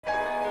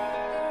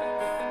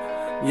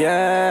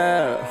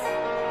Yeah.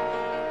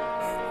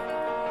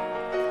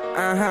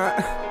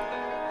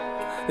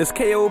 It's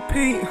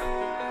K.O.P.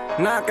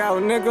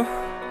 Knockout, nigga.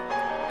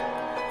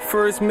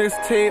 First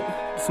mixtape.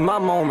 It's my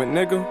moment,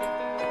 nigga.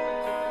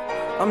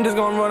 I'm just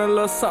gonna run a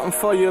little something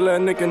for you, let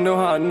a nigga know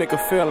how a nigga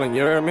feeling,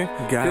 you heard me?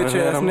 Bitch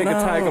ass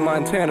nigga, Tyga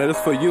Montana, this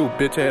for you,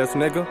 bitch ass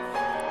nigga.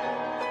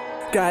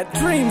 Got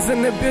dreams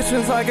and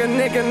ambitions like a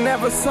nigga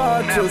never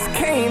saw. Just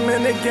came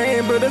in the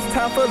game, but it's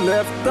time for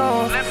left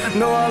off.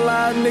 Know a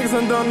lot of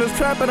niggas done this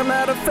trap, but a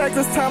matter of fact,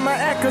 it's time I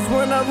act. Cause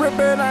when I rip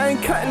it, I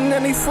ain't cutting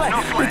any slack.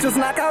 Bitches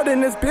knock out in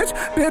this bitch.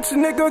 Bitch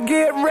nigga,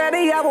 get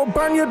ready. I will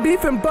burn your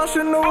beef and bust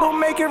your noodle,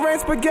 make it rain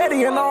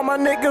spaghetti. And all my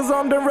niggas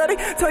on the ready.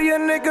 Tell your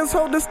niggas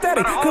hold it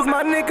steady. Cause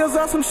my niggas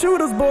are some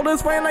shooters,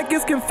 bullets rain like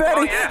it's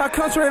confetti. I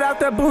come straight out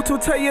that boot to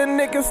tell your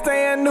niggas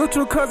staying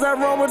neutral. Cause I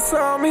run with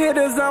some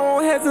hitters, I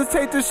won't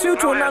hesitate to shoot.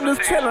 And I'm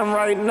just chillin'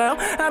 right now.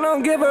 I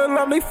don't give a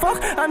lovely fuck.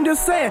 I'm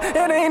just saying,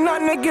 it ain't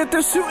nothing to get the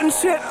shooting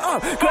shit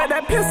up. Grab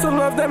that pistol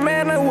of that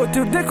man and with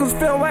two dickles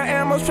filled with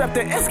ammo. Strap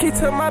the S-key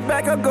to my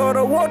back. I go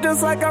to war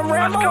just like I'm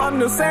Rambo. I'm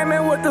the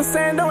salmon with the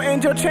sando.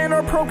 And your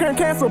channel program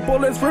cancel.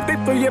 Bullets rip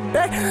it through your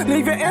back.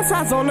 Leave your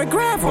insides on the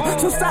gravel.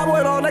 So stop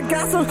with all the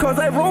gossip. Cause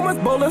they rumors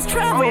bullets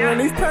travel.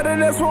 And these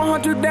predators won't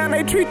hunt you down.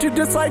 They treat you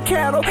just like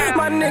cattle.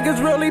 My niggas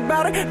really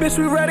bout it. Bitch,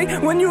 we ready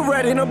when you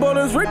ready. The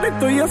bullets rip it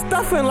through your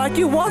stuffing like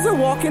you was a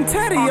walking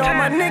teddy. All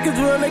my niggas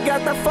really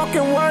got the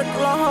fucking work,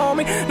 la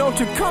homie. Don't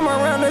you come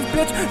around this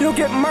bitch, you'll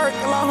get murked,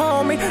 la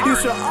homie. You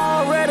should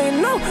already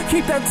know,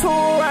 keep that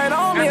tool right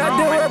on me. I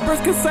deal with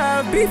brisket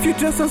side beef, you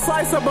just a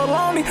slice of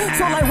bologna.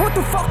 So like, what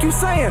the fuck you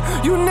saying?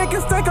 You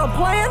niggas think I'm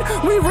playing?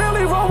 We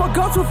really roll with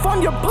guns with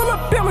fun, you pull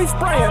up and we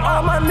spraying.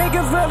 All my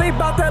niggas really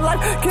bout that life,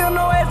 kill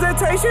no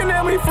hesitation.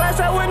 And we flash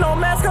out with no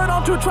mask,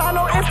 don't you try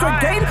no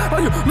instigate.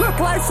 Or you look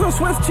like some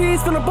Swiss cheese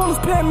from the bullets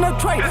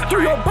penetrate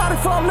through your body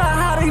from the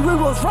hottie. We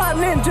was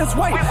riding in, just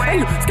wait.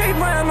 And you skate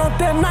around on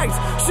thin nights,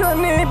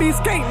 shouldn't even be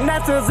skating.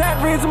 That's the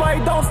exact reason why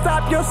you don't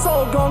stop, your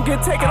soul gon'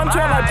 get taken. I'm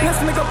trying like,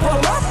 bitch nigga pull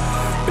up,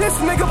 bitch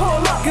nigga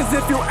pull up. Cause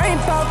if you ain't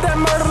bout that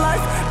murder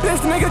life, bitch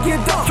nigga get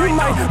dumped. You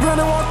might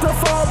really want to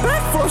fall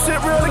back, for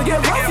shit really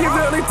get rough. You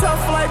really tough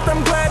like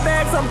them glad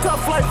bags, I'm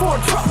tough like 4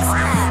 trucks.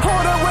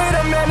 Hold up, wait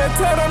a minute,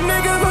 tell them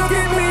niggas look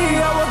at me.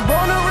 I was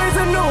born and raised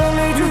in New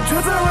Orleans, you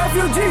just a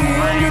refugee.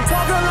 And you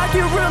talking like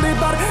you really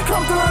bout it,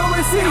 come through and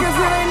we see. Cause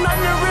it ain't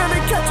nothing to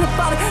really catch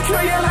about it.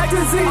 Sure you like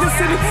to see the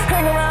city,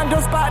 hang around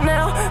your spot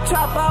now.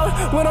 Chop out,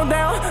 window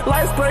down,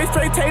 light spray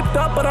straight taped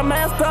up. But I'm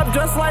masked up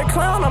just like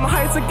clown, I'm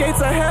heights of gates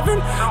of heaven.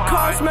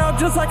 Car smell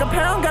just like a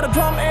pound, got a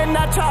drum and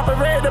that chopper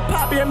ready to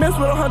pop you and miss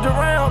with 100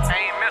 rounds.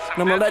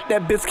 And I'm gonna let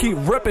that bitch keep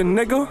ripping,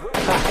 nigga.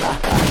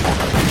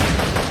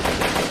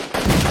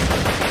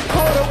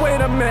 Hold up,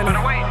 wait a minute.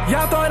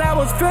 Y'all thought I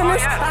was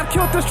finished? I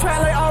killed this track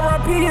like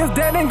R.I.P. is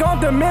dead and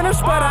gon' diminish.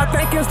 But I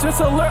think it's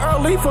just a little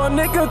early for a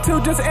nigga to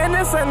just end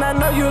this. And I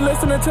know you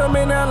listening to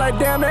me now like,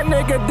 damn, that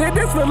nigga did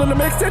this. Feel in the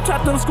mix it,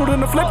 chopped in the scooter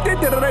and flipped it.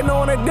 Did it, they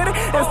know when they did it.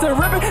 It's still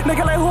ripping.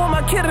 Nigga like, who am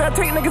I kidding? I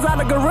take niggas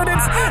out of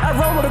gorillas. I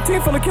run with a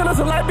team full of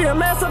killers and like being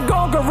massive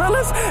going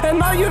gorillas.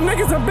 And all you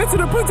niggas are bitches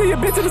to put to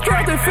your bitches to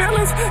start their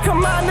feelings.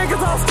 Come on,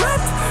 niggas all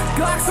strapped.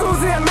 Glocks,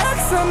 Uzi, and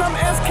Max. And them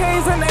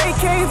SKs and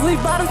AKs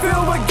leave bodies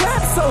filled with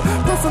gaps. So,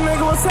 pussy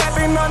nigga was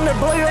happy, nothing to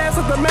blow your ass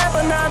with the map.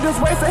 And now I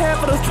just waste a half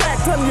of this track,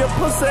 telling your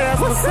pussy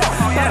ass what's up.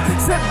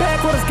 Sit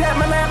back with his cat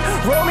my lap,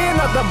 roll me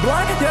another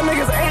blunt. Y'all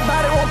niggas ain't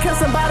body, won't kiss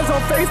some bodies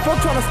on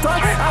Facebook trying to stunt.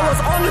 I was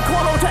on the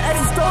corner with your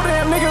ex store,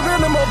 damn nigga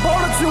really more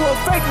bold than you. A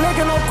fake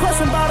nigga, no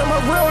question about him. A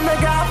real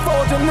nigga, I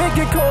fold your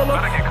nigga cola.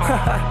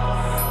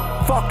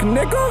 Fuck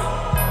nigga.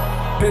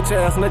 Bitch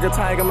ass nigga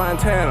Tyga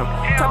Montana.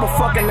 Type of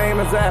fucking name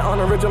is that?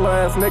 Unoriginal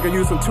ass nigga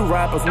using 2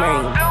 rappers'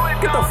 names.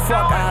 Get the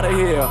fuck out of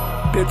here,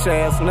 bitch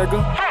ass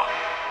nigga.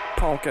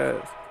 Punk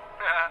ass.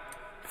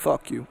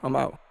 Fuck you, I'm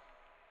out.